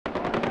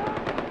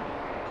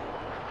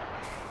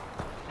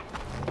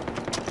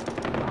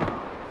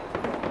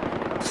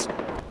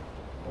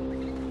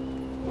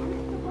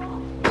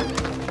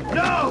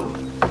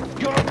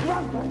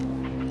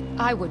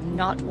I would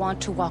not want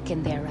to walk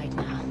in there right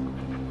now.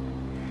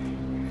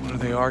 What are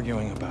they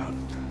arguing about?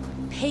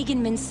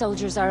 Pagan Min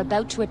soldiers are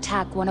about to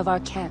attack one of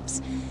our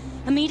camps.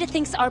 Amita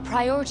thinks our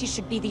priority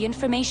should be the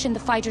information the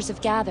fighters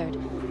have gathered.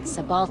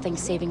 Sabal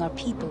thinks saving our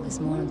people is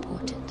more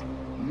important.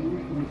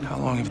 How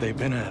long have they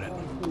been at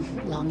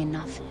it? Long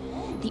enough.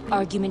 The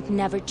argument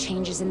never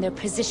changes and their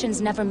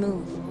positions never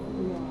move.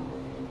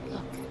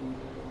 Look,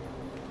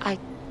 I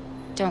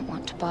don't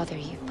want to bother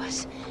you,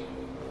 but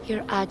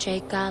you're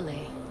Ajay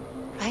Ghale,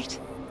 right?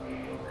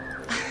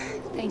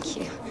 Thank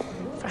you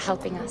for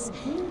helping us.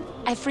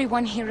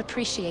 Everyone here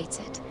appreciates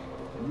it.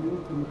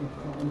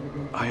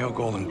 I owe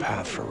Golden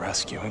Path for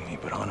rescuing me,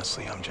 but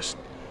honestly, I'm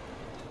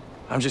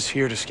just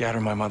here to scatter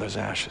my mother's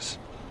ashes.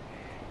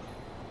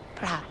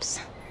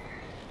 Perhaps.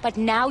 But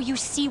now you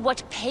see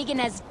what Pagan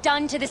has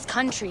done to this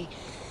country.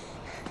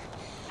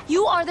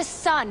 You are the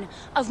son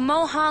of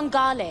Mohan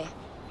Ghale.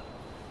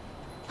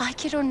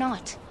 Like it or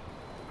not,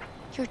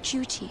 your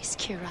duty is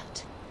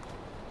Kyrat.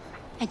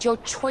 And your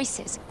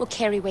choices will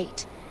carry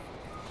weight.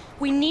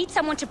 We need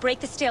someone to break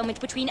the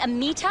stalemate between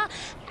Amita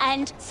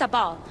and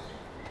Sabal.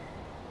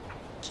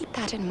 Keep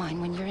that in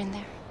mind when you're in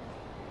there.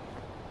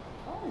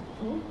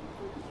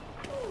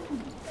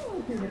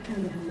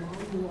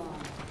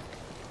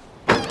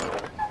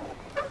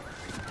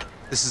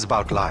 This is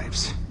about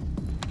lives.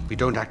 If we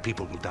don't act,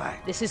 people will die.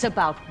 This is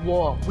about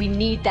war. We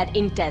need that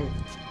intel.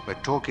 We're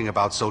talking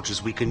about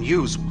soldiers we can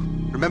use.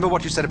 Remember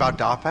what you said about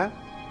DARPA?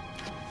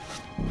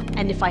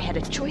 And if I had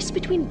a choice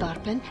between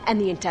DARPA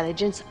and the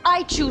intelligence,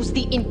 I choose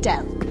the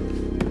intel.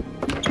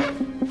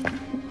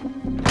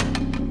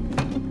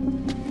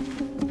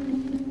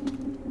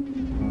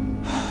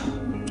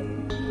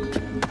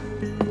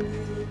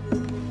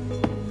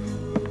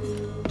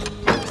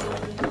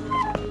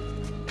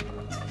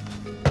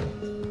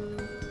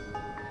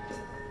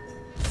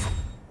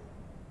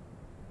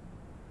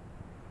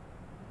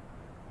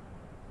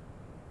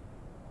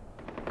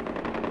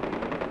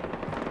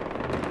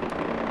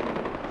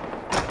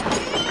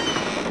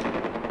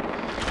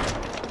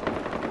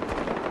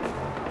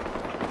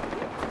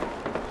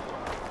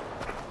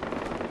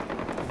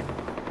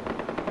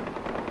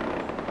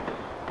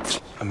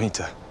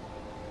 Amita,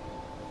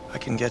 I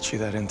can get you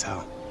that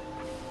intel.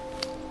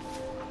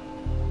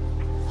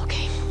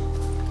 Okay.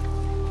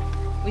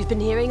 We've been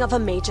hearing of a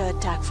major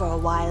attack for a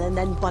while, and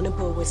then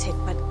Banapur was hit,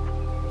 but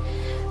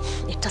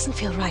it doesn't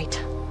feel right.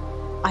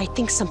 I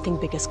think something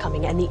big is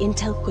coming, and the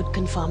intel could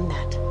confirm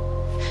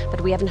that. But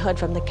we haven't heard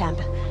from the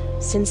camp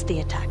since the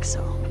attack,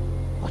 so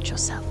watch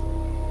yourself.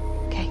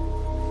 Okay?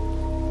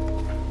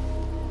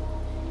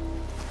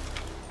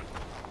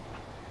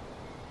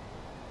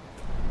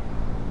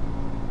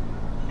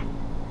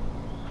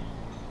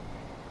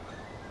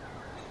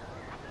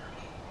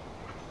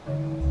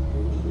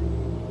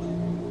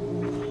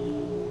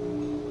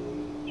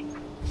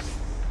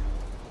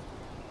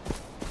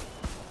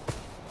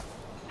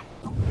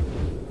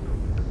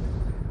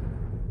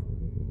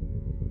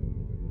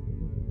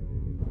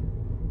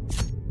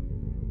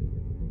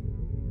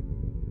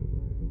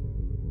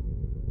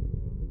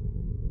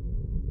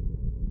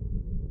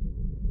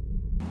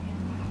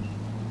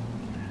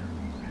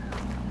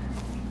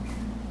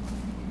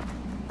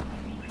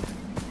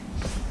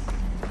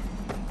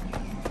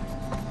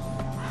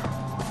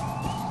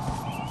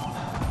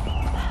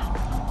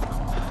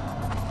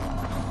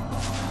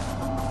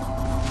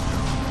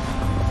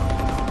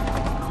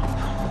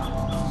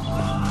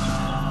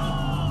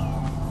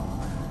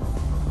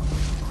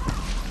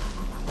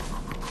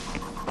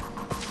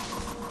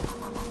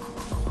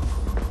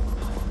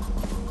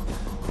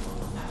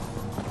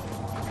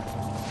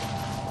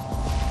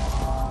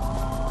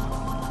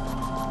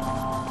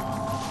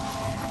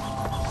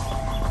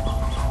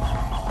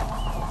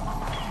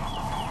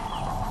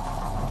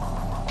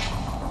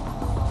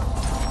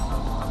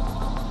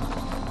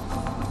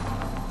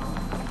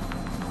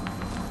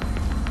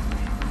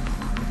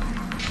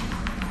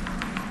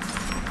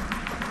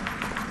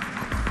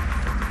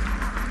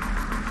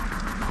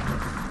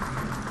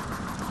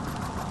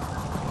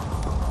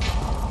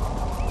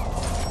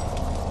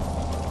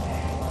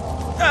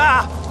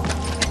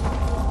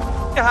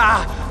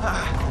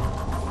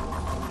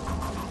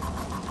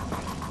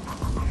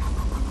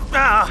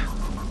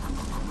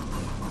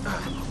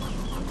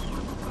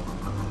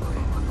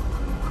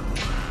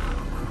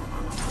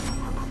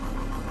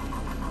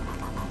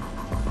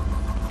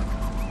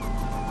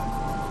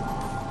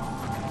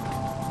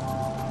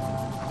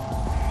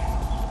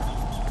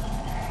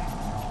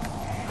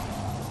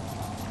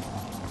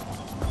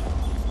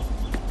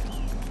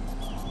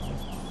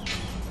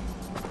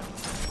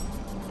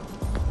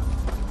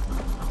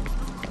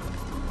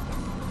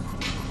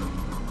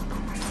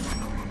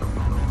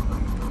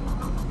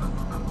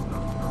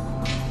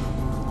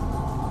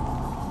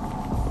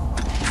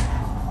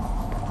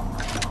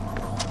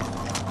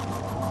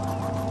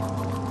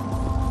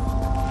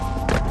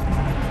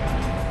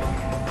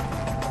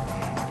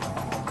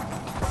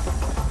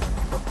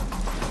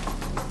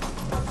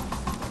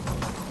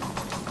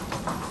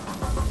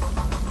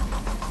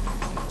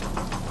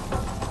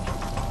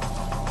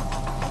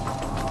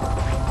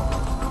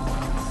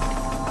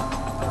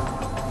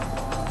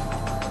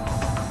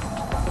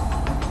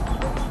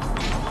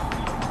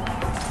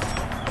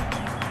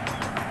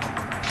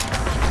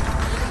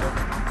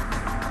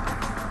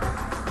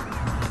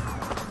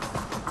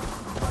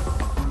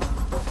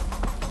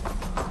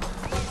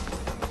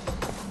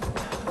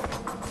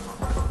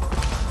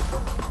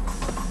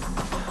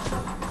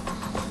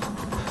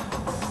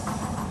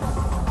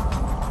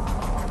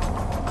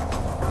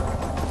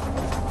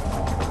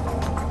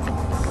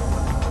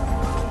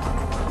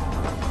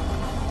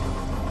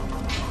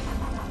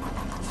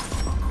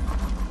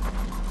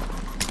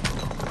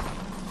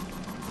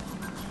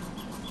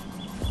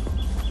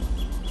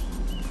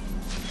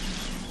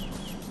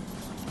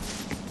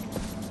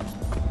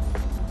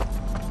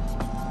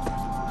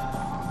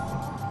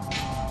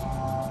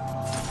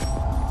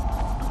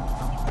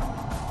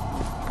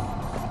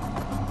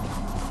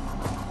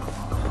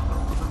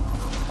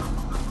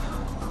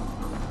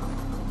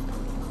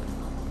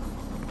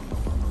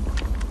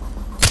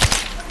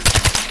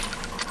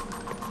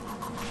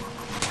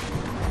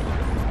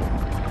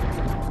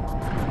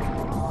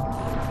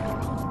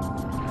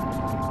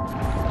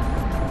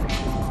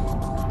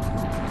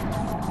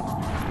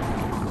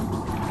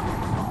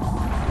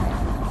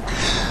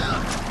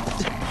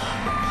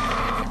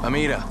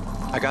 Amita,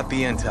 I got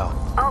the intel.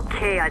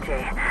 Okay,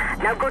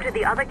 Ajay. Now go to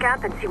the other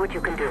camp and see what you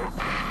can do.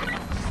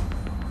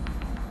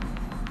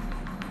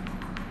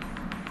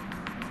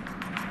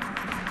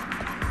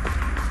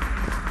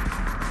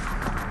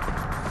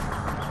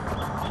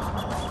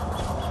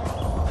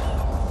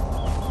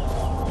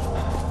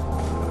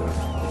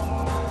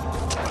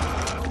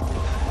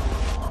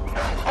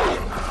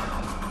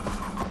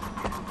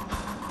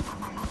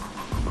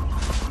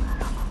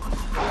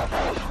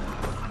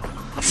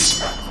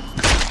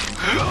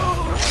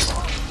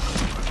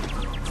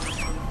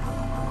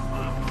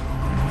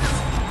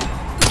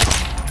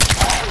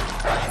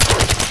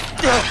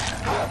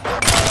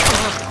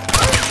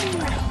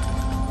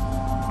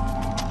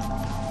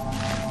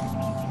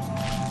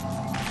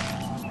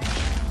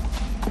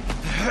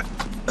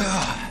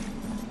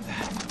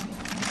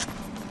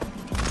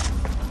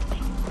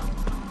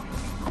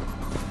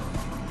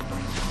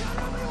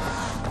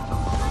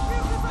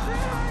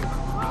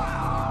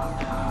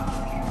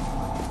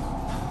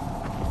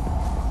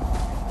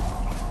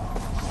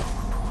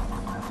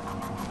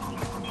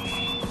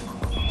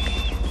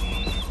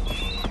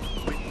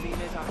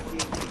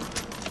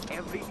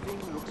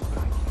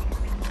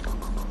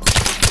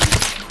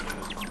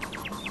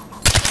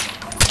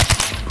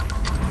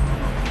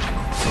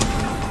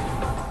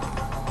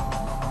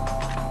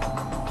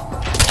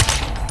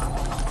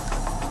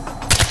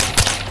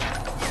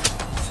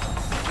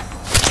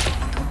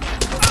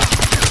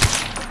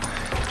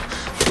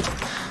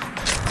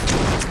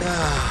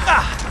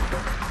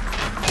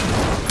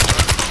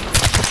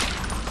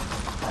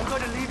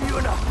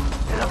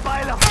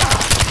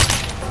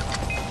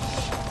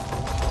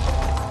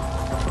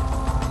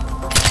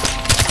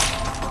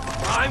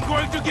 I'm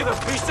going to give a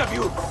piece of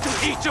you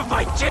to each of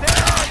my children!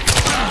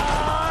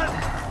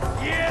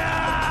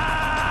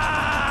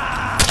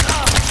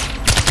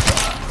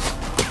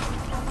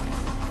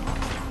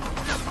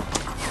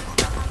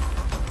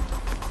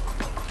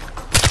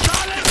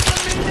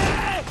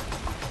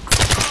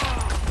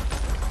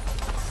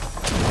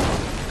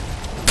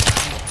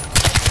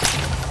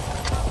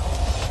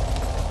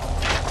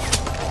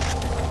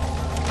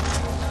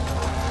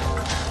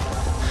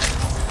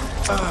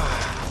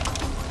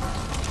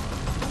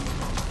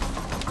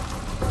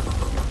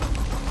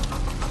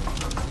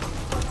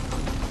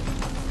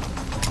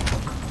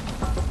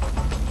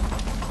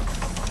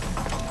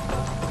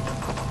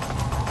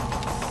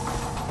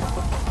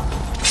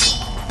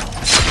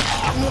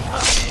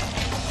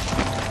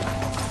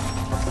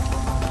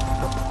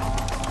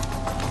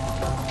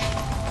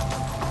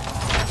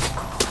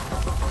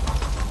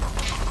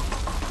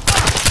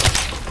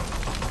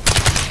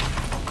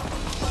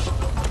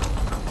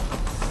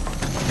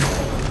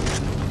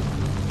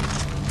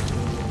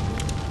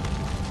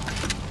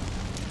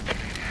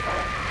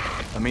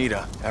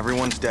 Amita,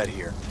 everyone's dead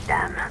here.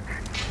 Damn.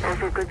 Those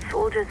were good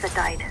soldiers that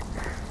died.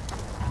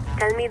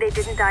 Tell me they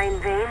didn't die in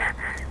vain.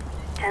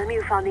 Tell me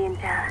you found the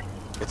intel.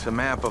 It's a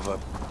map of a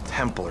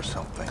temple or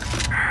something.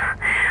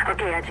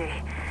 Okay,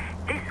 Ajay.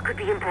 This could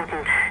be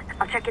important.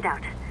 I'll check it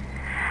out.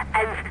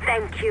 And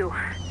thank you.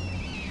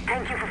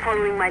 Thank you for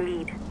following my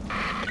lead.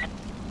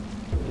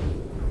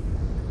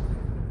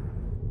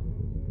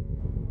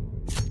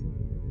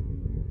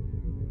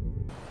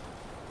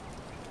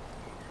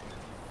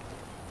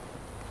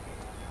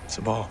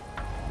 Sabal.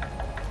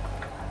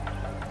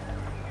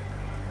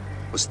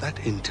 Was that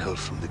intel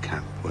from the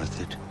camp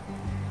worth it?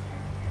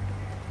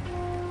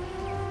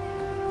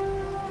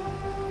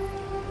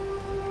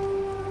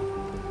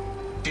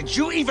 Did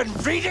you even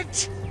read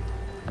it?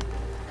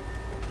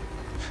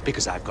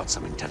 Because I've got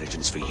some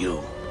intelligence for you.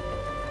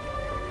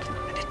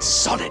 And it's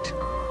solid.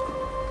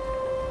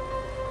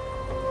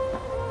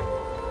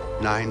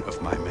 9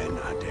 of my men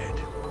are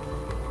dead.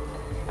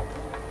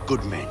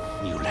 Good men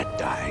you let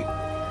die.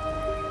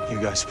 You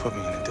guys put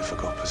me in a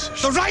difficult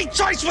position. The right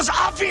choice was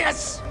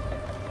obvious!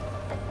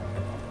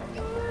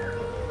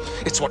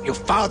 It's what your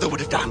father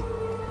would have done.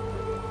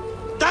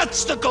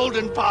 That's the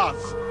golden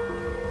path.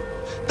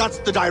 That's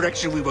the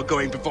direction we were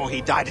going before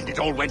he died and it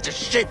all went to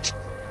shit.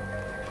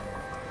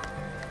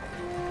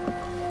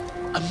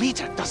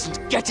 Amita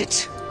doesn't get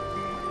it.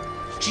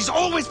 She's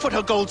always put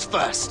her goals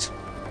first.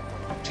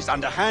 She's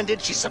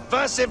underhanded, she's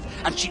subversive,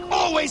 and she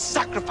always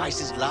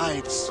sacrifices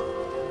lives.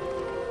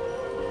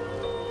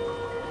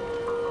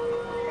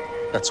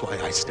 That's why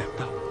I stepped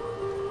up.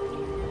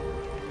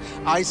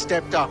 I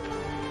stepped up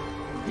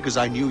because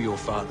I knew your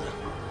father,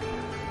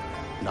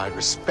 and I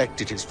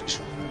respected his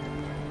vision.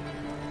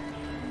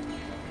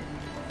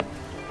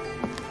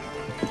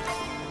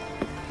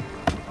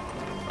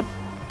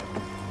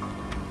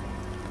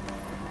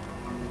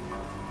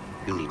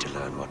 You need to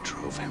learn what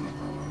drove him,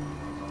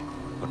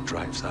 what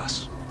drives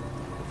us.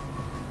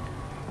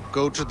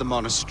 Go to the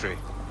monastery.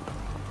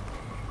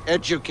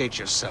 Educate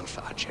yourself,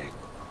 Ajay.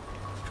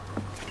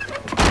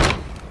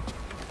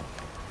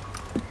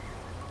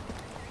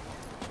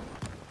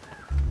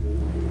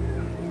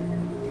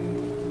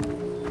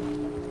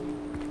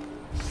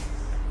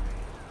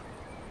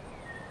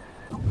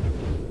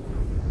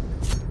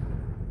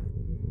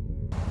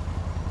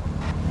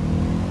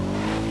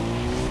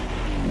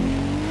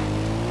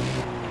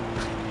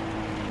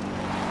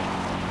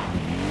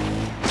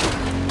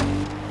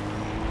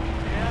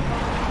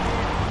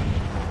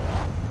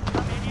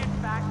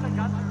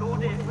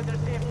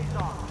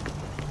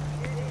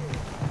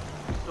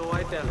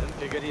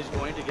 figured he's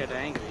going to get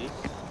angry,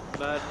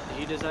 but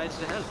he decides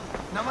to help.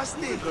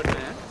 Namaste. He's a good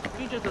man.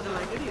 He just doesn't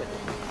like idiots.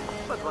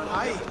 But one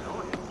Hi. doesn't know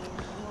him.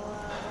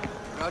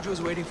 Raju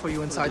is waiting for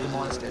you inside the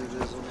monastery.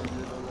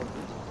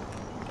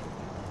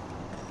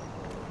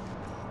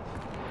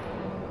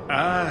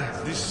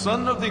 Ah, the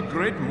son of the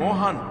great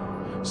Mohan.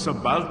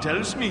 Sabal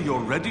tells me you're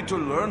ready to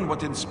learn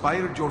what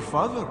inspired your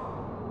father.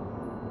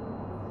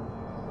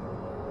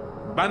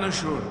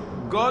 Banashur,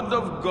 God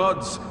of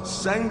gods,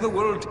 sang the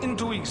world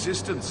into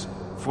existence.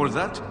 For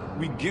that,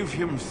 we give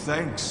him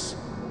thanks.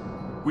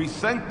 We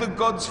thank the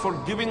gods for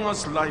giving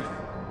us life.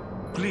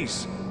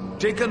 Please,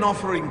 take an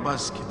offering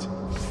basket.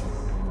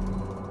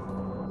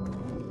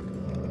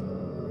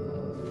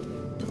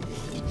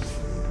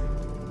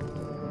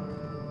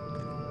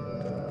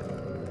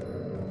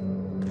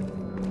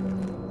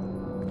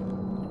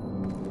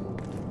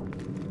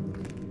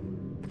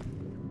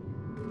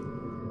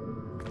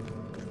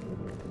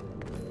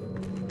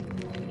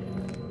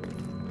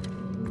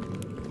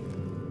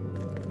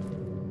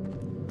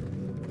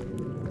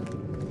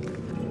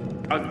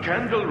 A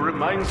candle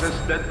reminds us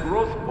that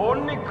growth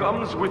only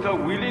comes with a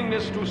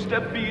willingness to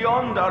step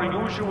beyond our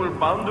usual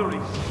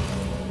boundaries.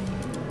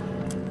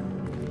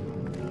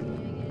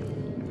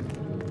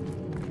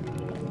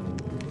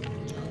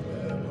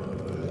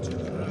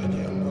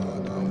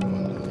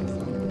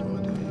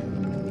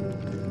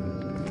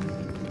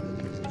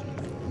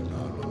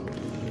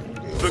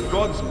 The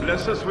gods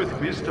bless us with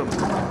wisdom,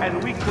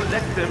 and we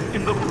collect them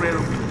in the prayer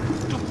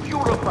wheel to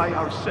purify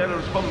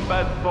ourselves from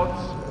bad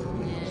thoughts.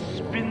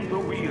 Spin the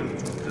wheel.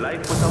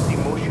 Life without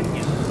emotion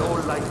is no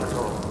life at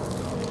all.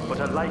 But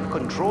a life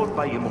controlled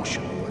by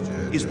emotion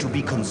is to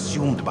be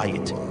consumed by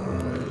it.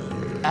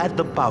 Add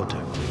the powder.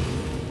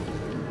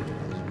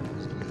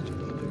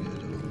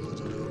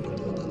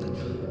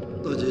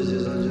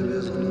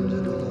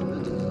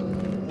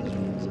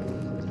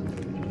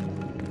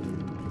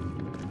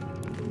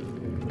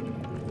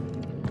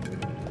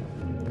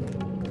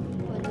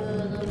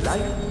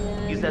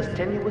 Life is as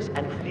tenuous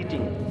and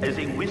fleeting as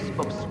a wisp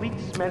of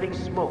sweet-smelling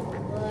smoke.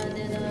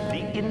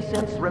 The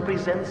incense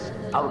represents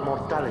our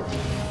mortality.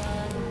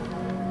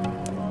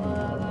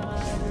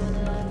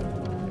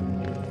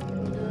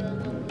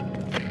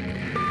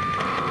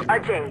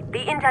 Ajay, the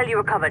intel you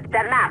recovered,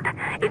 that map,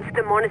 it's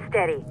the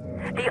monastery.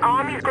 The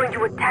army's going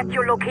to attack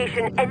your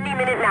location any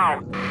minute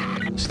now.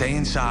 Stay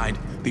inside.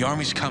 The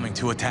army's coming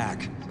to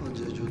attack.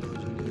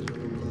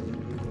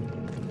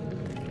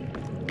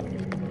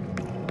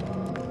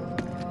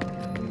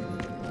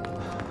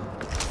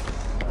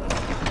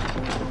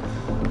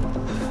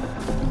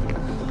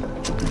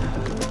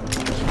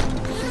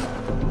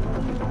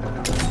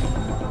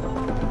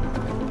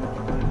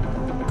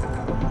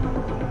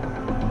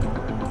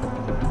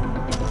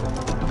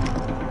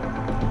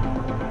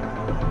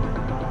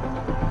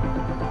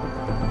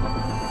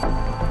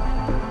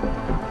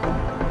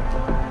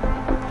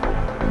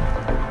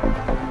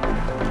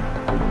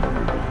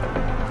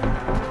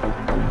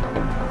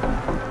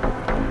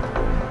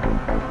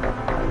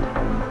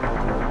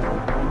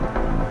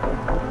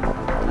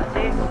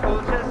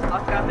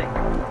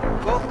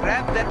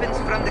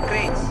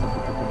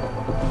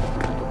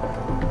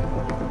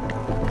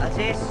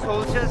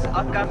 Soldiers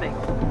are coming.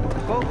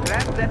 Go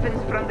grab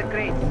weapons from the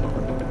crates.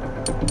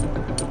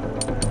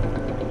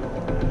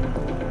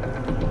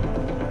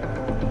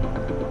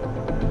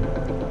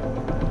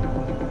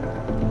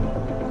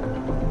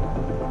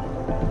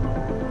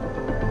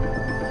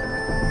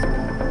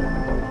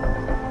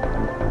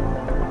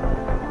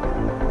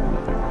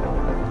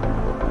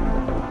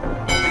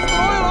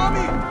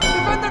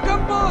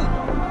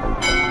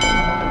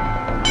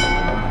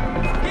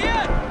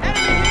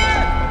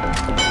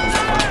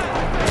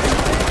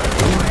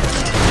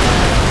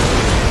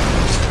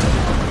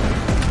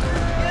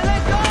 Get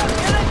it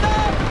done!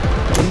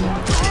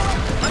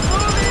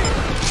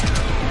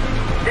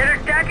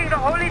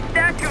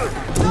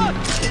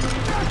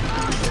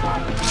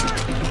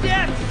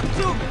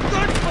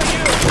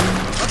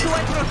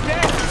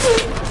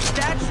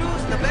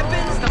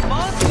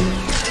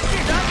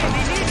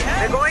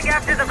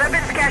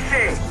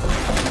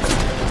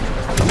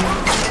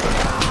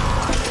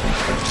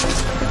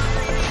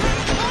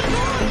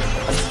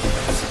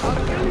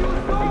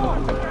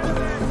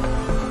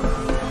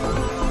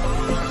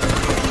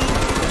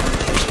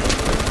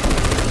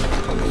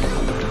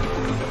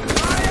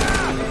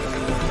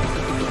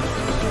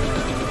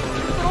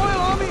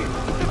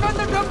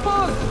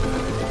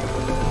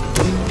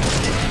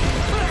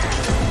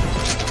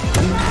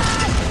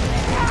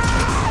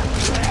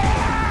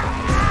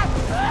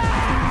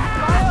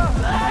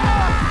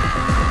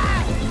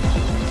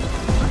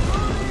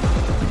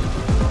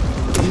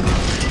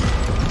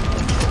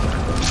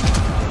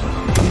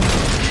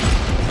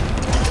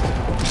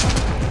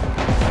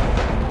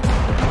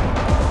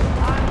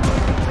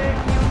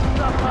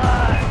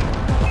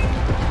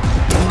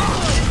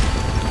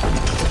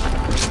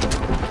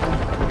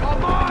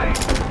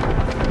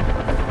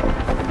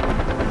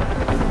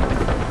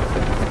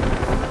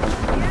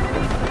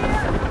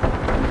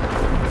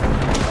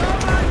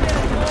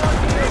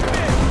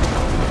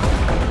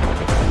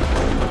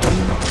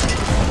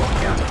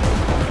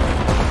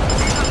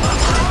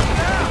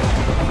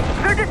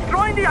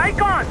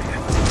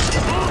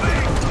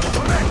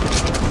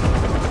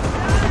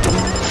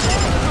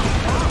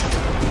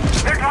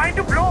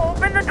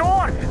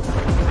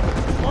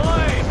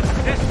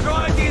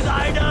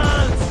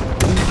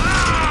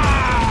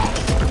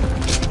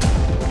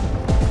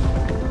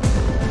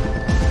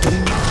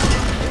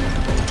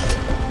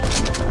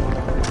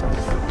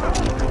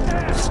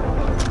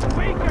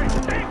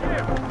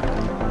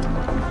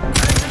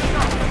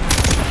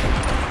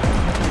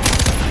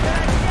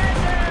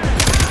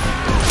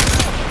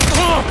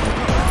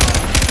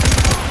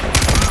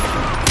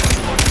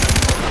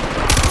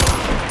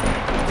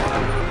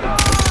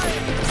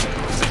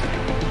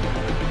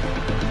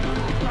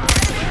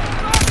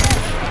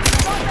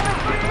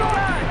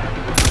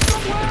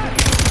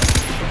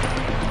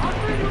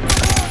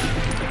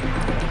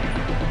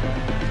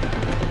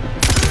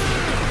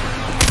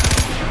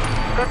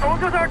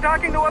 are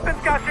attacking the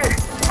weapons cache.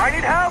 I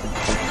need help.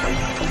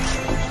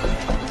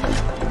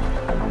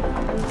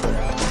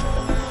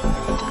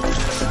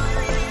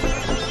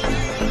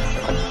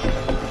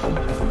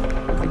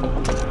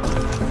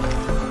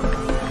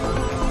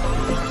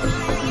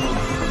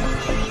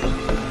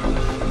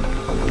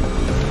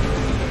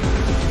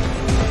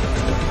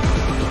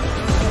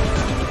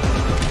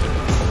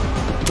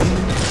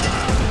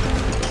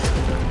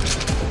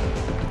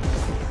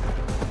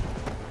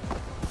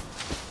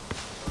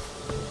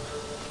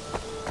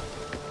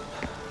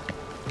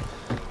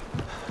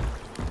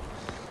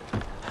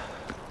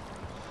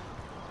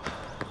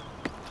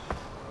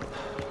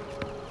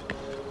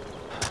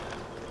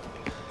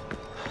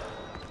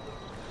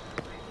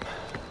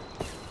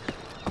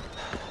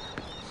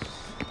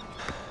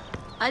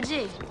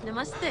 Ajay,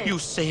 namaste. You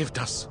saved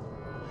us.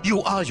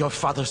 You are your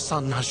father's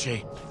son,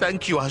 Ajay.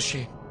 Thank you,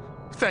 Ajay.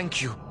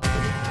 Thank you.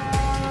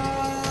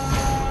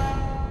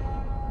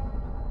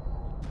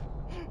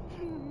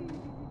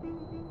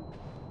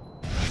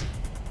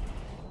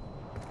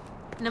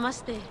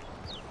 Namaste.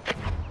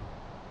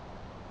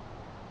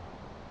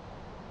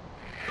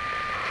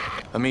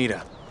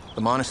 Amita,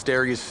 the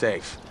monastery is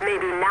safe.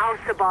 Maybe now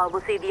Sabal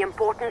will see the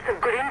importance of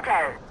good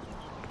intel.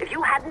 If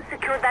you hadn't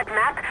secured that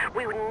map,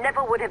 we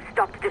never would have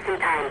stopped this in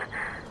time.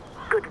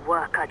 Good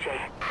work,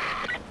 Ajay.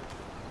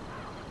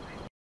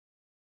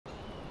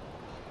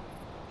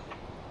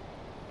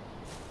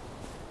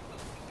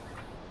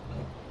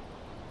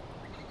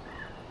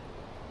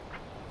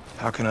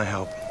 How can I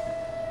help?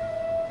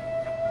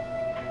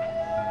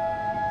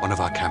 One of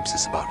our camps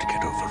is about to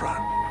get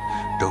overrun.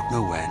 Don't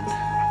know when,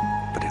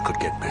 but it could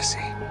get messy.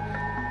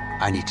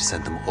 I need to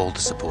send them all the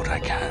support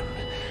I can.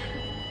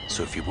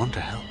 So if you want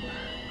to help,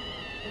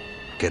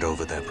 get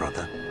over there,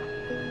 brother.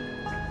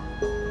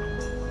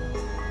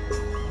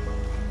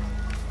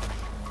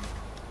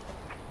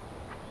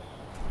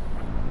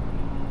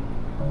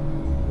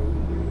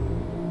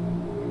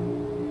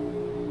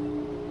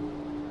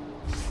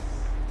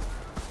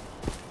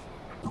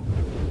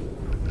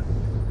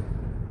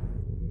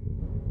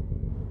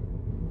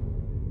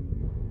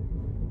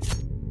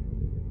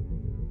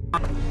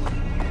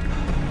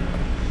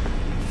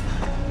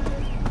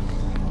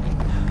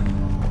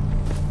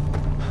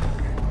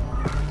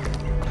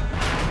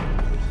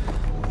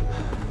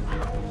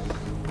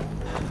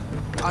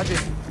 Ajay,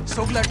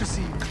 so glad to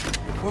see you.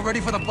 We're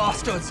ready for the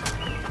bastards.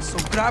 So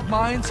grab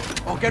mines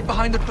or get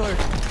behind the turret.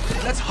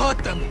 Let's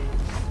hurt them.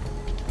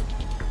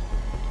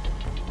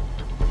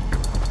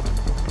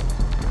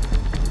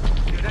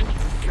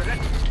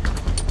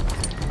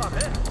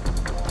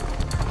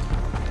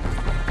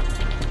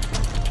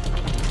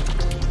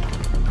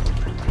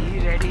 Be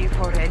ready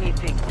for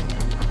anything.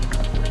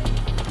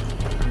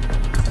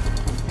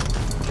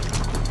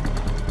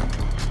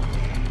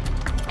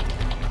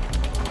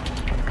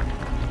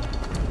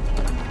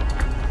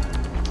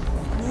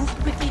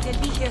 They'll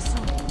be here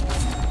soon.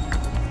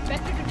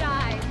 Better to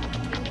die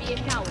than be a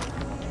coward.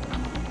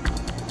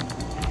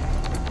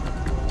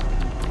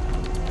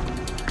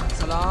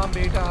 Salam,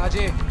 beta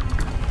Ajay.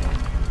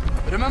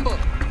 Remember,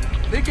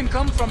 they can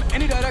come from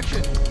any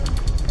direction.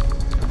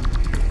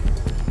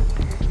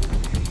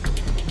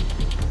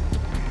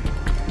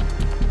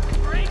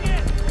 Bring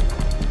it!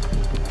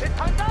 It's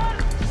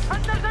hunters!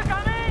 Hunters are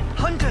coming!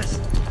 Hunters!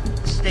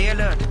 Stay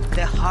alert.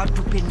 They're hard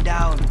to pin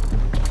down.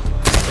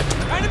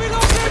 Enemy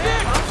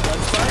located!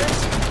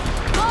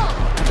 Go!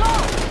 Go!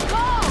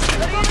 Go!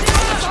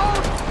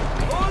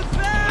 Hold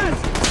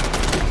fast!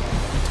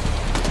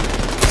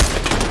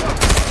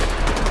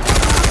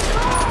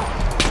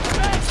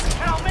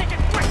 And I'll make it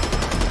quick!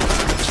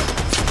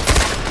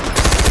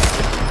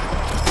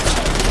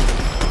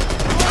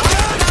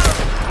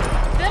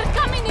 They're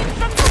coming in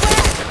from the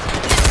west!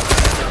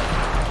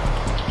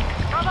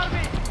 Cover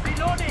me!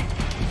 Reloading!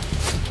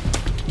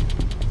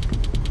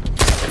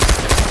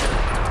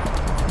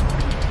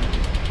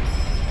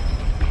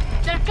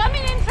 They're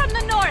coming in from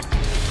the north!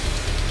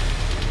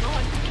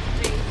 God,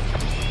 please.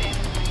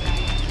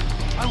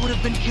 I would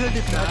have been killed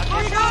if not.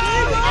 Reloading!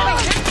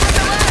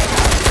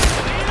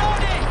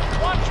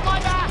 Watch my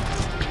back!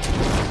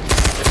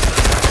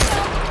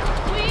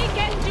 We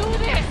can do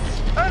this!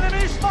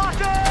 Enemy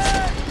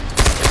spotted!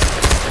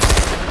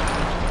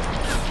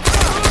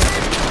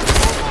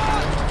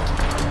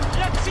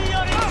 Let's see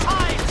your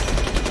inside!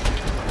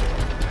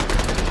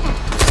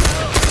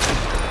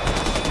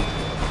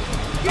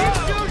 Keep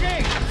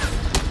shooting!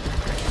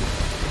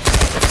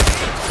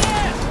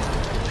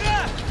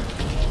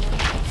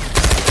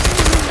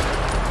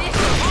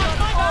 Watch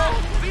my back!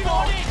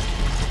 Reloading!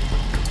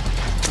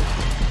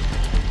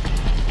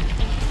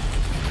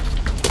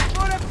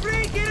 Gonna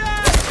freak it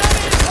out!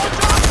 Watch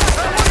out!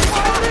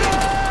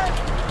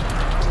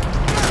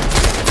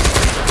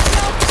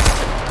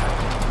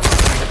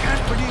 I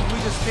can't believe we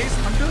just faced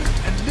hunters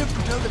and lived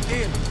to tell the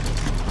tale.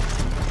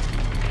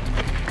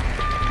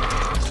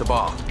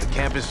 Sabal, the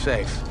camp is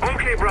safe.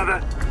 Okay, brother.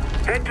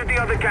 Head to the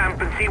other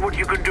camp and see what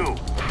you can do.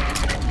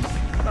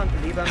 Can't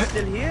believe I'm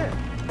still here.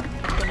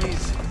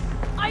 Please.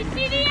 I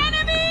see the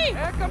enemy!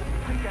 Here comes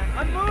again.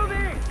 I'm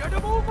moving! Get a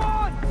move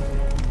on!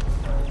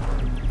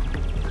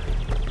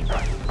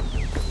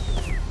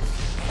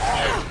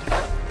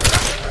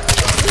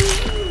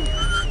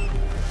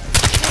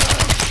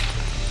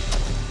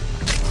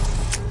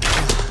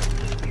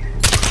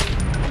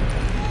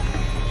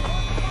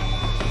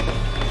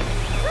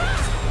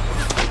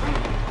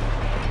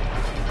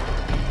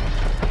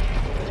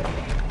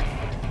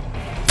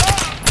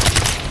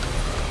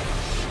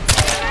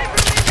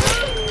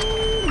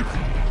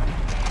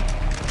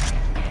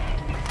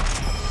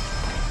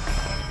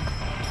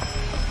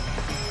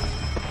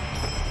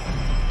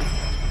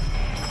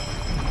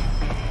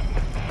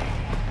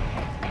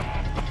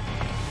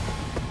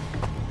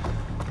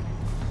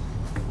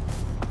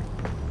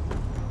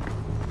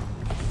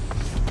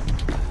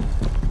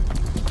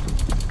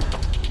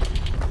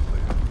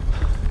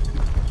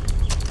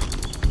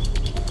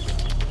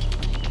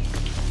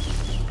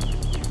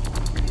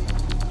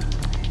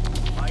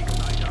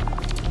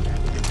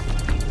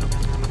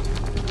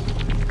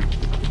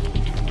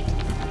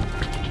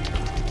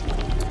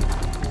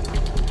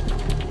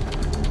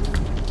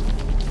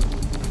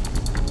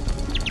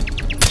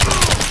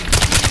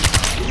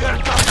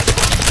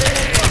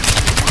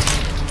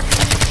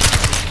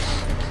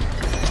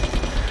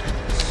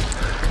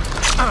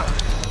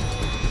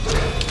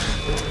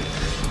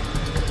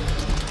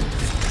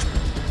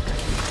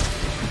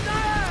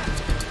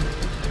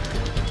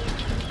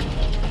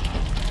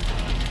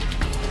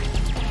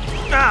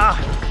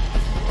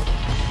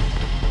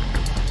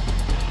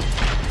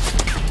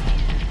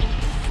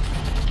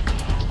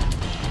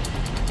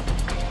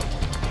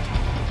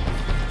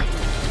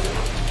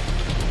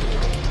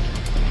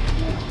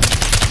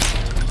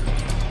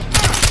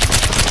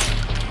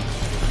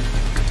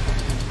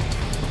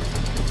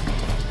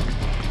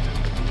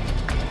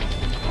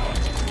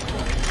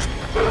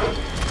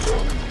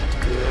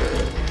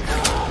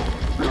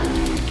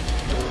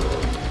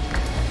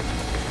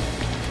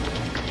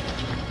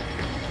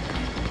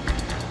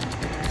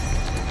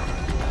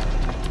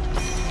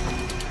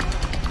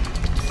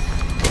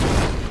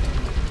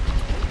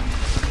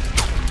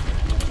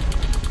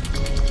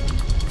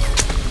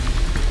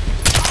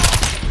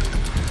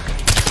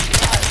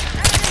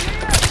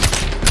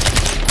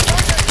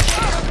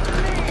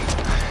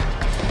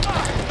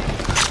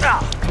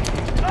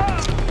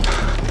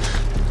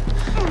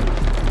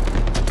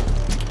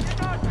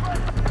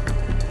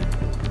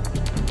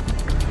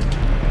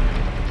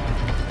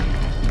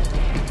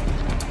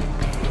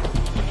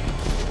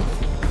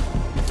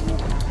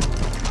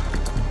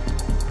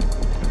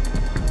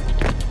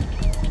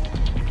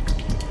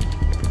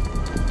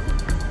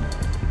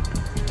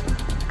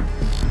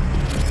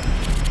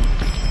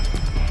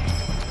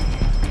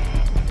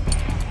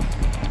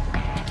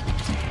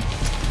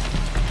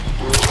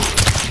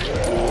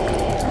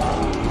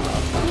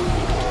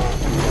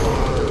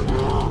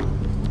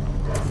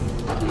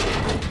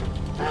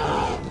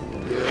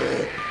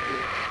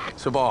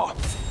 Sabal,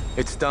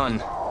 it's done.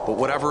 But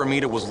whatever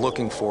Amita was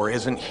looking for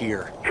isn't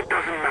here. It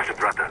doesn't matter,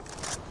 brother.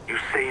 You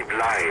saved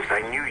lives.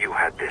 I knew you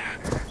had this.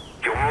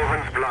 You're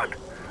Mohan's blood.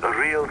 A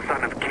real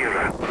son of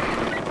Kyrat.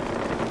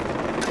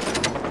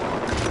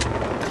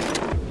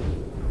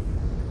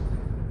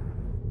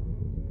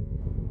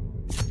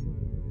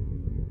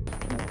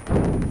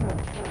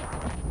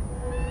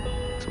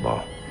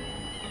 Sabal.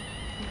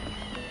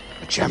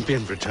 A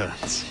champion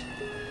returns.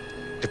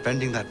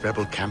 Defending that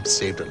rebel camp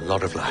saved a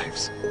lot of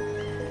lives.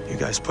 You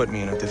guys put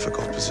me in a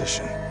difficult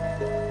position.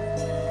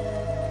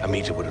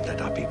 Amita would have let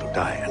our people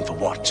die, and for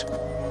what?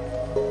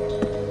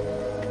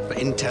 For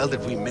intel that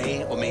we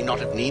may or may not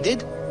have needed?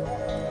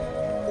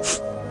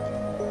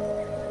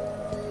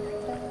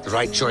 The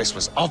right choice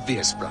was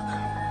obvious, brother.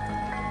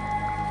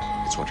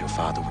 It's what your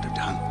father would have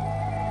done.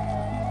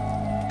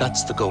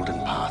 That's the golden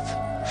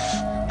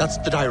path. That's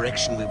the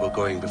direction we were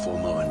going before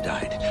Mohan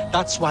died.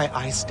 That's why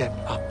I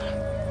stepped up.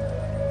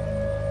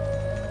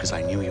 Because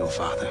I knew your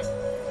father.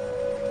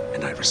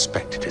 And I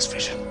respected his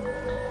vision.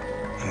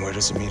 And where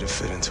does Amita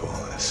fit into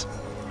all this?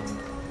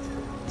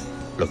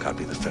 Look, I'll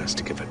be the first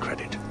to give her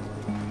credit.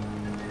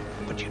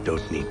 But you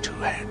don't need two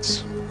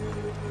heads.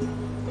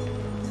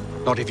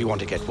 Not if you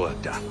want to get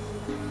work done.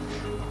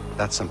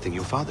 That's something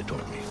your father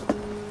taught me.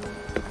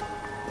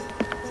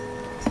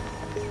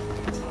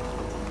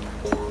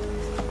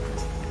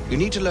 You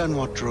need to learn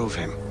what drove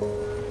him,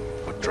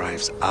 what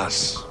drives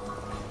us.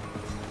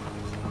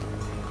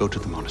 Go to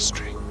the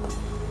monastery.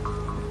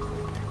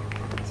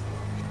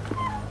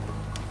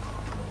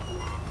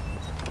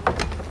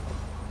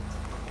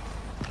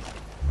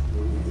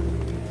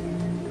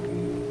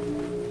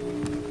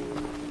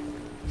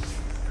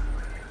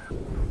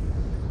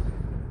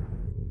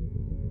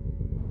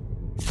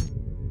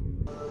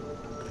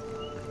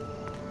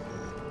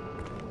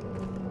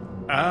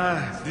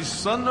 The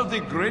son of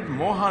the great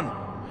Mohan.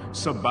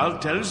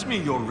 Sabal tells me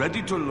you're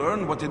ready to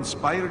learn what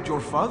inspired your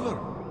father.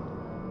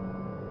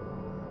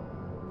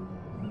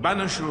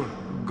 Banashur,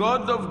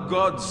 god of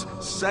gods,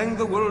 sang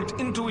the world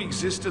into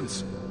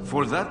existence.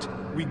 For that,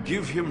 we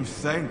give him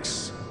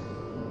thanks.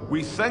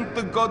 We thank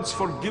the gods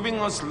for giving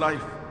us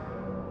life.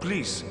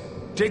 Please,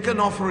 take an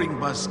offering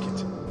basket.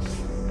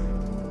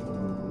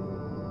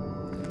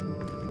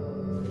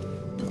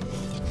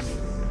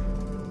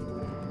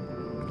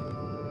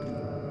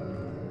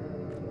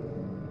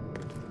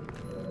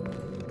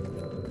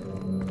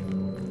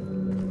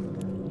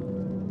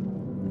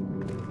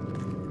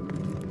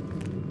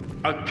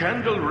 A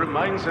candle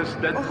reminds us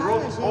that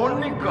growth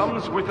only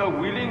comes with a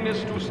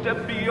willingness to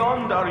step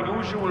beyond our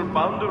usual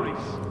boundaries.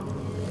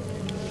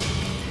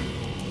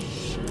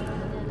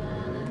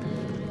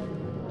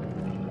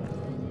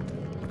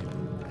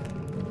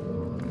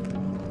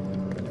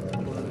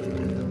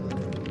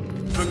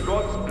 The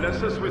gods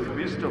bless us with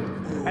wisdom,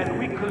 and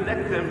we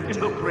collect them in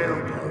the prayer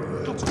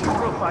wheel to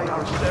purify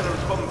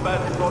ourselves from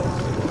bad thoughts.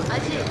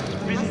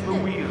 Spin the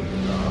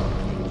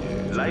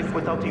wheel. Life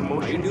without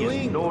emotion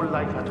is no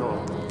life at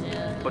all.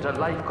 But a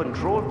life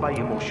controlled by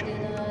emotion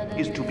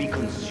is to be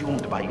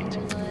consumed by it.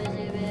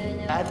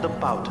 Add the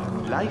powder.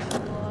 Life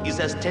is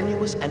as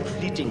tenuous and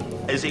fleeting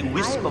as a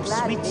wisp of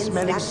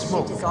sweet-smelling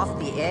smoke. Is off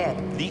the air.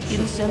 The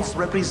incense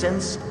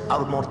represents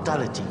our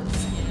mortality.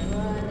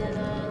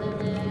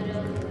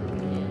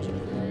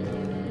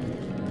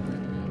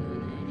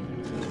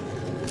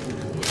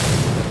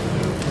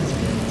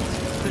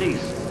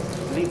 Please,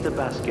 leave the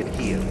basket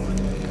here.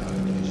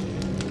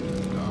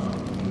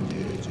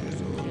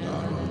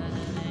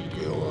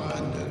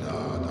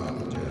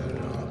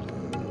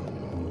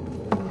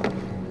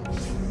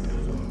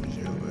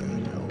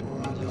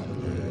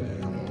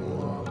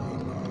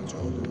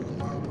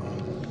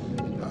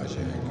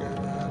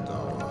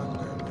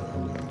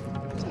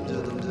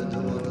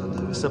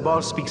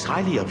 Sabal speaks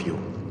highly of you.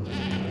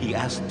 He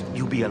asked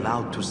you be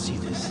allowed to see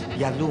this.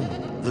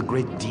 Yalung, the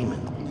great demon,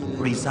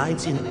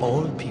 resides in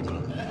all people.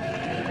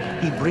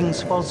 He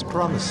brings false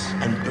promise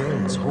and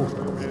burns hope.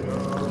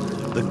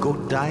 The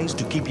goat dies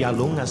to keep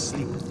Yalung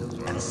asleep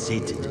and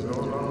sated.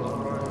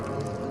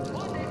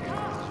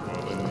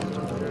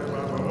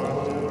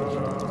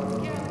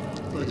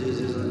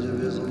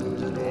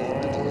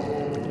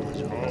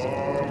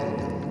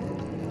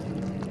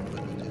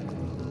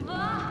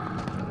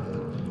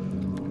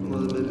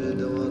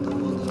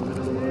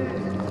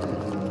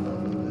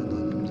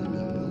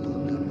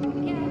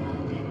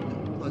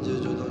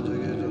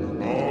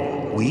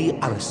 We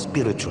are a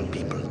spiritual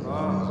people.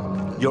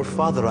 Your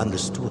father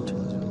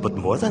understood, but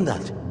more than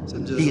that,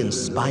 he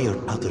inspired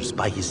others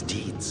by his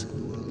deeds.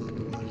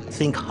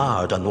 Think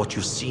hard on what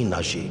you see,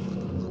 Ajay.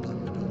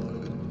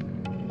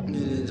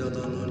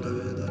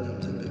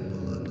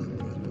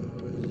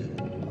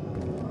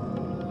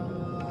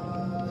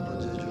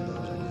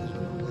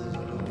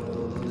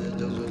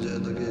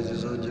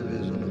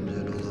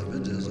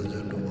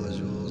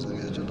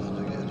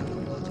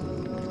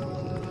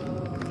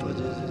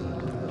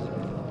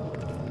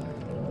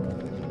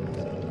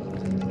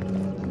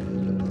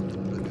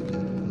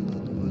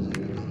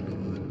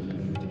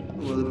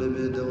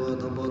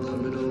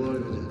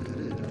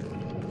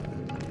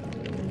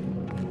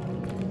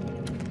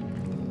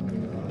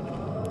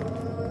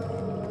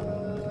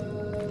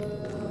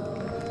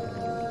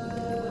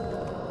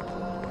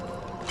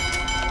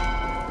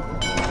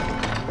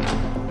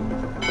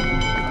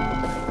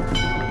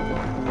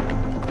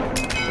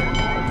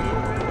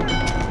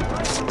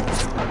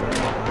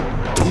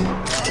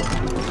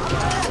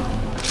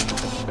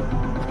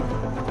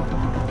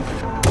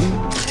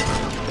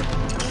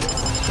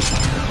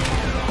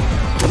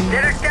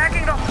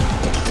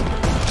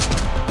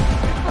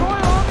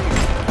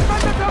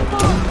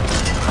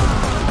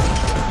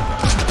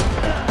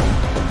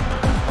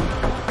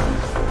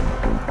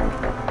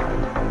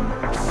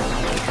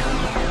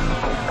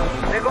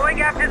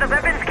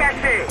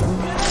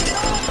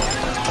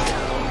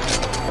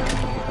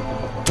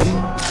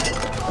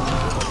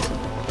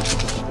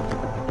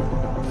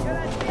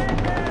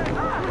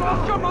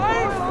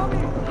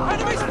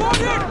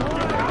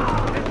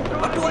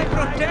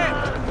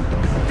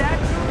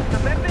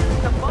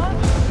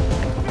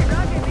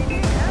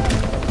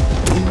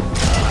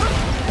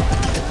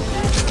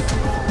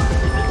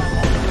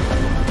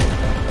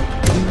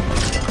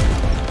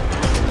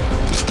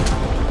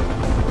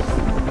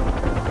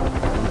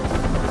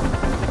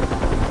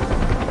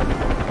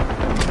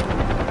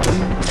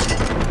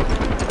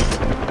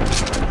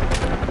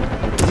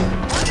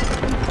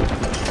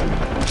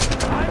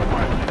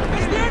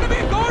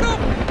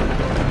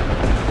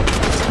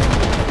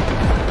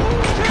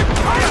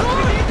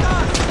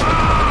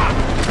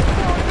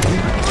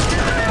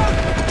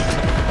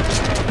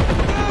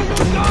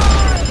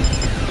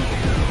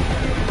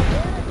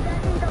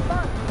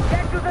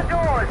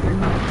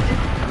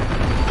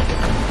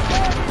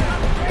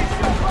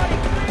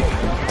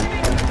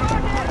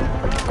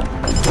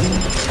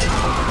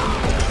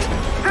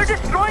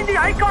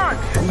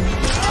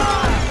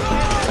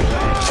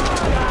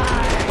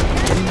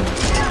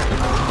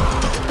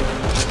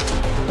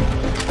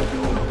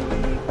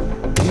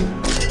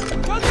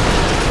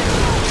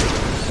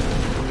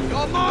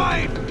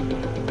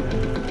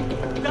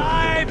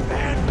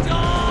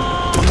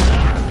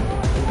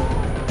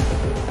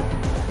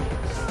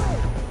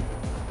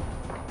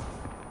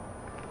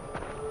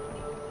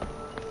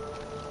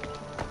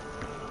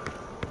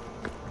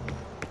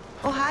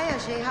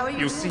 Ajay. How are you?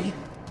 You see?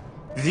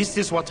 This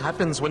is what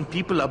happens when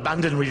people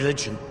abandon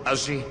religion,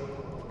 Ajay.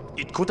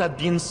 It could have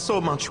been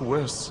so much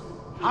worse.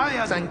 Hi,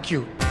 Ajay. Thank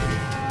you.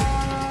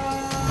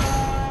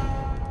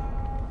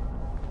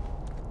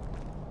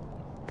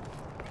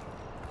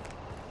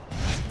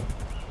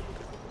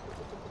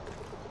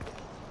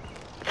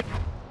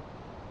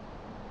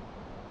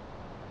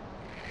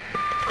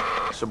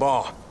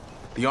 Sabal,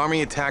 the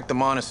army attacked the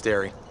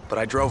monastery, but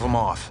I drove them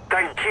off.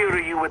 Thank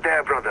Kyrati you were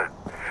there, brother.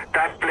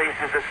 That place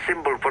is a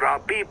symbol for our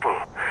people.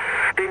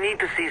 They need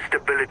to see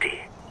stability.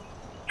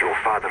 Your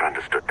father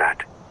understood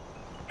that.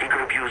 He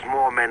could have used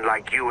more men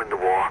like you in the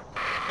war.